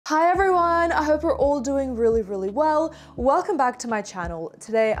Hi everyone, I hope we're all doing really well. Welcome back to my channel.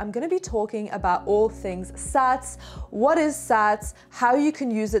 Today I'm going to be talking about all things SATS. What is SATS, how you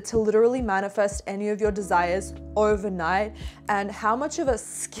can use it to literally manifest any of your desires overnight, and how much of a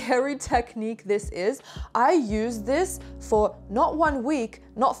scary technique this is. I used this for not 1 week,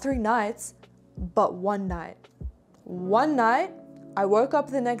 not 3 nights, but one night. One night, I woke up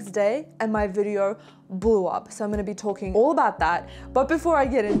the next day and my video blew up. So I'm gonna be talking all about that. But before I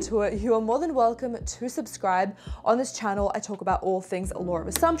get into it, you are more than welcome to subscribe. On this channel, I talk about all things law of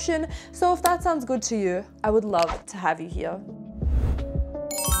assumption. So if that sounds good to you, I would love to have you here.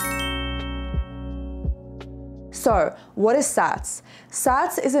 So, what is SATS?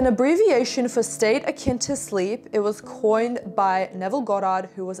 SATS is an abbreviation for state akin to sleep. It was coined by Neville Goddard,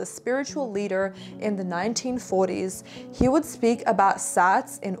 who was a spiritual leader in the 1940s. He would speak about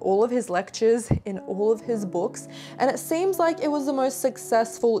SATS in all of his lectures, in all of his books, and it seems like it was the most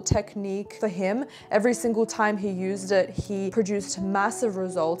successful technique for him. Every single time he used it, he produced massive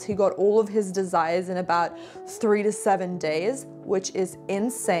results. He got all of his desires in about 3 to 7 days, which is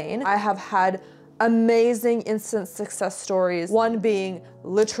insane. I have had amazing instant success stories. One being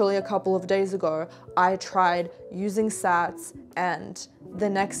literally a couple of days ago, I tried using SATS and the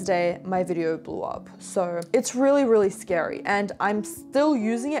next day my video blew up. So it's really scary, and I'm still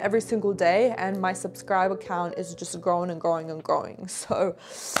using it every single day, and my subscriber count is just growing and growing. So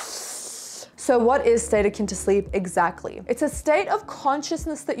what is state akin to sleep exactly? It's a state of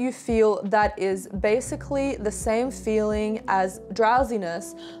consciousness that you feel that is basically the same feeling as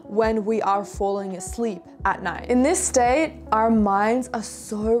drowsiness when we are falling asleep at night. In this state, our minds are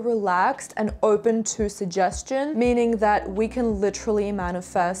so relaxed and open to suggestion, meaning that we can literally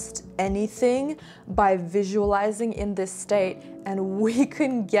manifest anything by visualizing in this state, and we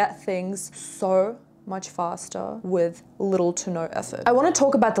can get things so much faster with little to no effort. I want to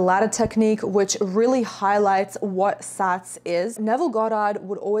talk about the ladder technique, which really highlights what SATS is. Neville Goddard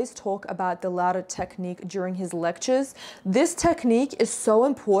would always talk about the ladder technique during his lectures. This technique is so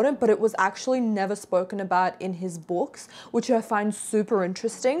important, but it was actually never spoken about in his books, which I find super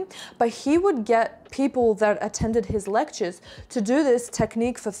interesting. But he would get people that attended his lectures to do this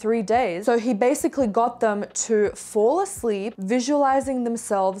technique for 3 days. So he basically got them to fall asleep, visualizing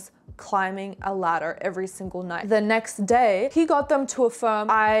themselves climbing a ladder every single night. The next day, he got them to affirm,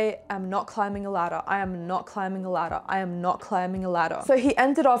 I am not climbing a ladder. I am not climbing a ladder. I am not climbing a ladder. So he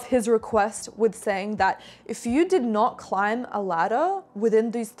ended off his request with saying that if you did not climb a ladder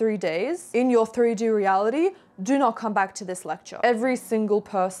within these 3 days in your 3D reality, do not come back to this lecture. Every single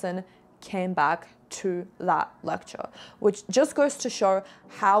person came back to that lecture, which just goes to show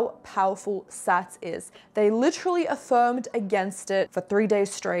how powerful SATS is. They literally affirmed against it for 3 days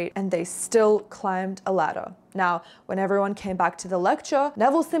straight, and they still climbed a ladder. Now, when everyone came back to the lecture,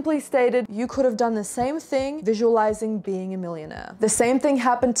 Neville simply stated, you could have done the same thing visualizing being a millionaire. The same thing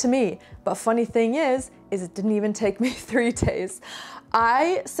happened to me, but funny thing is it didn't even take me 3 days.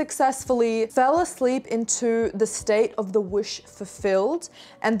 I successfully fell asleep into the state of the wish fulfilled,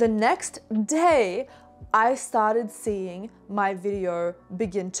 and the next day I started seeing my video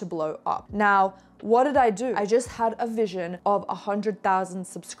begin to blow up. Now, what did I do? I just had a vision of 100,000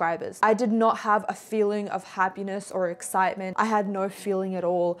 subscribers. I did not have a feeling of happiness or excitement. I had no feeling at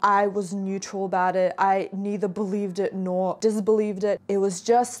all. I was neutral about it. I neither believed it nor disbelieved it. It was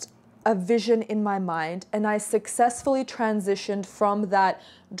just a vision in my mind, and I successfully transitioned from that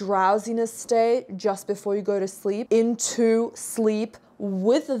drowsiness state just before you go to sleep into sleep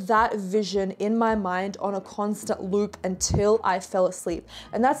with that vision in my mind on a constant loop until I fell asleep.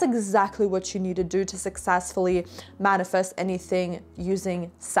 And that's exactly what you need to do to successfully manifest anything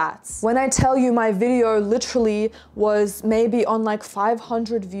using SATS. When I tell you my video literally was maybe on like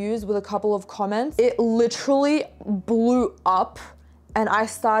 500 views with a couple of comments, it literally blew up. And I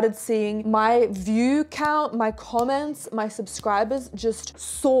started seeing my view count, my comments, my subscribers just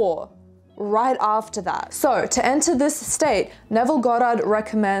soar right after that. So to enter this state, Neville Goddard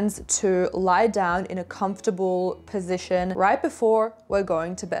recommends to lie down in a comfortable position right before we're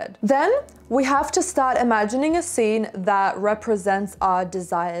going to bed. Then we have to start imagining a scene that represents our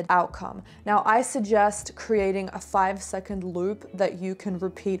desired outcome. Now, I suggest creating a 5-second loop that you can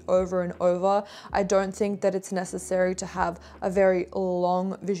repeat over and over. I don't think that it's necessary to have a very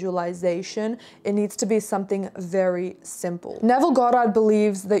long visualization. It needs to be something very simple. Neville Goddard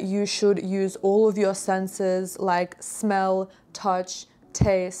believes that you should use all of your senses like smell, touch,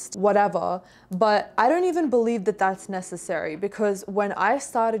 taste, whatever, but I don't even believe that that's necessary, because when I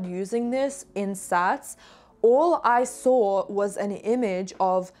started using this in SATS, all I saw was an image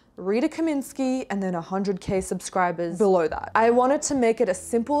of Rita Kaminski and then 100K subscribers below that. I wanted to make it as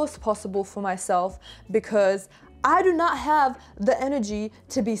simple as possible for myself because I do not have the energy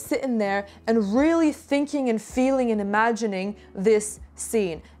to be sitting there and really thinking and feeling and imagining this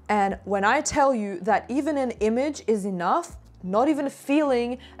scene. And when I tell you that even an image is enough, not even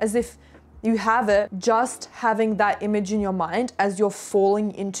feeling as if you have it, just having that image in your mind as you're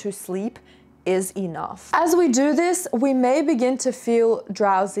falling into sleep is enough. As we do this, we may begin to feel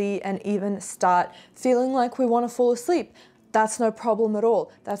drowsy and even start feeling like we want to fall asleep. That's no problem at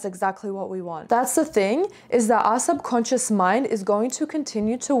all. That's exactly what we want. That's the thing, is that our subconscious mind is going to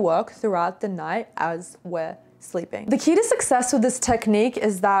continue to work throughout the night as we're sleeping. The key to success with this technique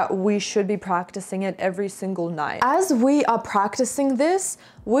is that we should be practicing it every single night. As we are practicing this,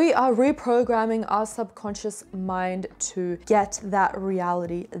 we are reprogramming our subconscious mind to get that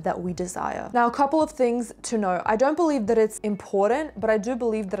reality that we desire. Now, a couple of things to know. I don't believe that it's important, but I do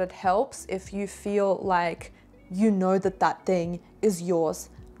believe that it helps if you feel like you know that that thing is yours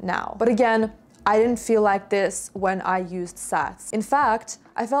now. But again, I didn't feel like this when I used SATS. In fact,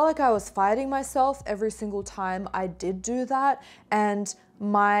 I felt like I was fighting myself every single time I did do that, and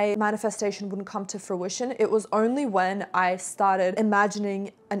my manifestation wouldn't come to fruition. It was only when I started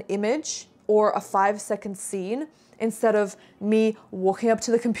imagining an image or a 5-second scene instead of me walking up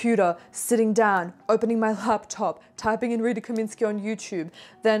to the computer, sitting down, opening my laptop, typing in Rita Kaminski on YouTube,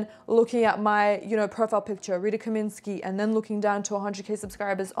 then looking at my, profile picture, Rita Kaminski, and then looking down to 100K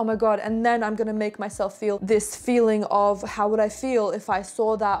subscribers. Oh my God, and then I'm gonna make myself feel this feeling of how would I feel if I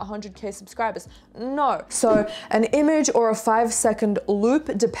saw that 100K subscribers? No. So an image or a 5-second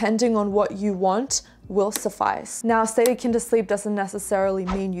loop, depending on what you want, will suffice. Now, stay akin to sleep doesn't necessarily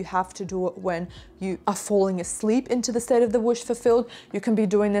mean you have to do it when you are falling asleep into the state of the wish fulfilled. You can be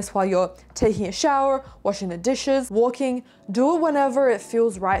doing this while you're taking a shower, washing the dishes, walking. Do it whenever it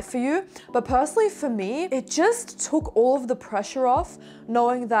feels right for you. But personally for me, it just took all of the pressure off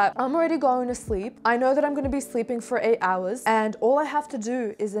knowing that I'm already going to sleep. I know that I'm going to be sleeping for 8 hours, and all I have to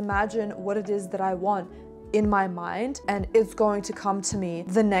do is imagine what it is that I want in my mind, and it's going to come to me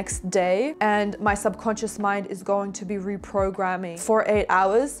the next day, and my subconscious mind is going to be reprogramming for 8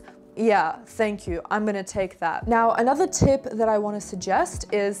 hours. Yeah, thank you. I'm gonna take that. Now, another tip that I want to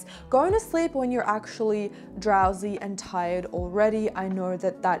suggest is going to sleep when you're actually drowsy and tired already. I know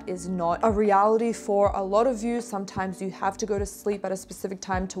that that is not a reality for a lot of you. Sometimes you have to go to sleep at a specific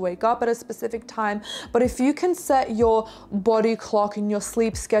time to wake up at a specific time. But if you can set your body clock and your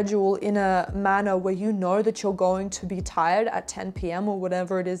sleep schedule in a manner where you know that you're going to be tired at 10 p.m. or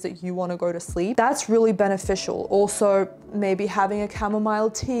whatever it is that you want to go to sleep, that's really beneficial. Also, maybe having a chamomile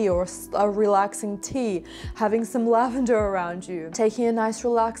tea or a relaxing tea, having some lavender around you, taking a nice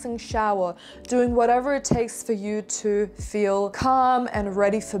relaxing shower, doing whatever it takes for you to feel calm and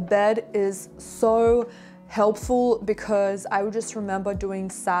ready for bed is so helpful, because I would just remember doing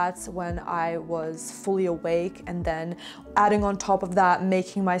SATS when I was fully awake, and then adding on top of that,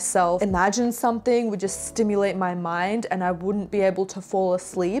 making myself imagine something would just stimulate my mind and I wouldn't be able to fall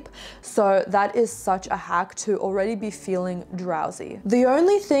asleep. So that is such a hack to already be feeling drowsy. The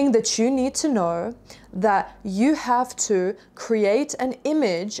only thing that you need to know that you have to create an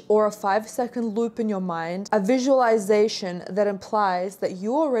image or a 5-second loop in your mind, a visualization that implies that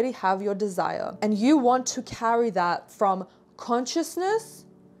you already have your desire and you want to carry that from consciousness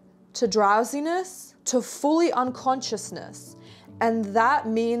to drowsiness to fully unconsciousness. And that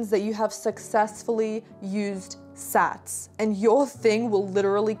means that you have successfully used SATS, and your thing will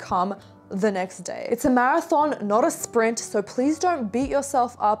literally come the next day. It's a marathon, not a sprint, so please don't beat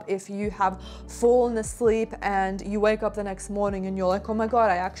yourself up if you have fallen asleep and you wake up the next morning and you're like, oh my God,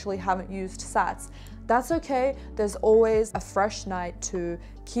 I actually haven't used SATS. That's okay. There's always a fresh night to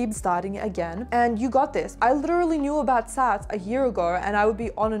keep starting again, and you got this. I literally knew about SATS a year ago, and I would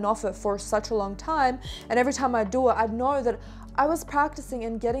be on and off it for such a long time, and every time I do it, I'd know that I was practicing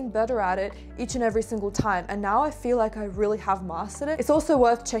and getting better at it each and every single time, and now I feel like I really have mastered it. It's also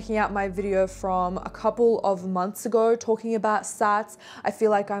worth checking out my video from a couple of months ago talking about SATS. I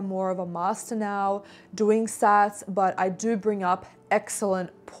feel like I'm more of a master now doing SATS, but I do bring up excellent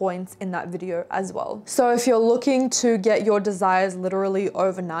points in that video as well. So if you're looking to get your desires literally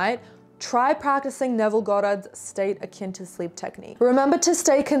overnight, try practicing Neville Goddard's state akin to sleep technique. Remember to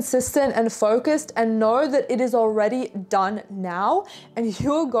stay consistent and focused, and know that it is already done now, and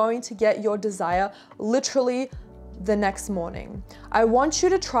you're going to get your desire literally the next morning. I want you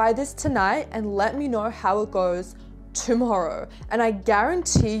to try this tonight and let me know how it goes tomorrow, and I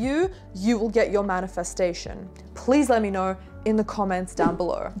guarantee you, you will get your manifestation. Please let me know in the comments down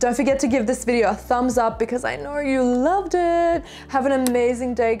below. Don't forget to give this video a thumbs up because I know you loved it. Have an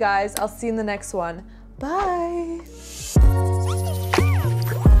amazing day, guys. I'll see you in the next one. Bye.